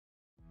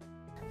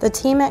The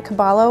team at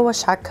Caballo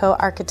Washako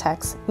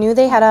Architects knew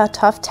they had a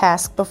tough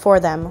task before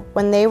them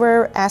when they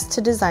were asked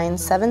to design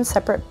 7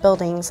 separate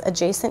buildings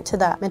adjacent to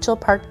the Mitchell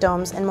Park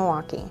Domes in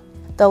Milwaukee.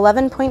 The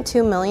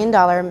 $11.2 million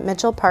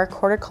Mitchell Park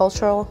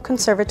Horticultural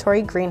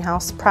Conservatory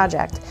greenhouse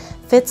project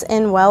fits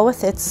in well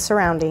with its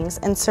surroundings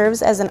and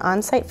serves as an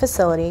on-site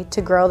facility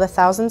to grow the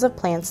thousands of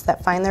plants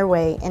that find their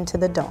way into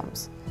the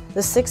domes.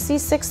 The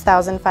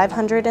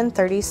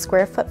 66,530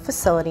 square foot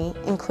facility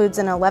includes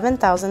an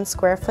 11,000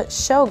 square foot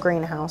show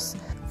greenhouse,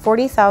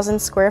 40,000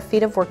 square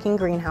feet of working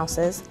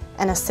greenhouses,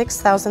 and a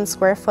 6,000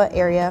 square foot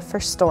area for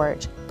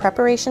storage,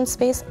 preparation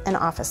space, and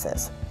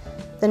offices.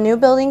 The new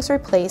buildings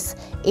replace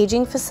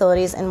aging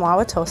facilities in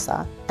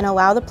Wauwatosa and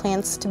allow the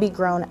plants to be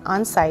grown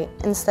on-site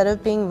instead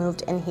of being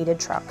moved in heated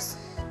trucks.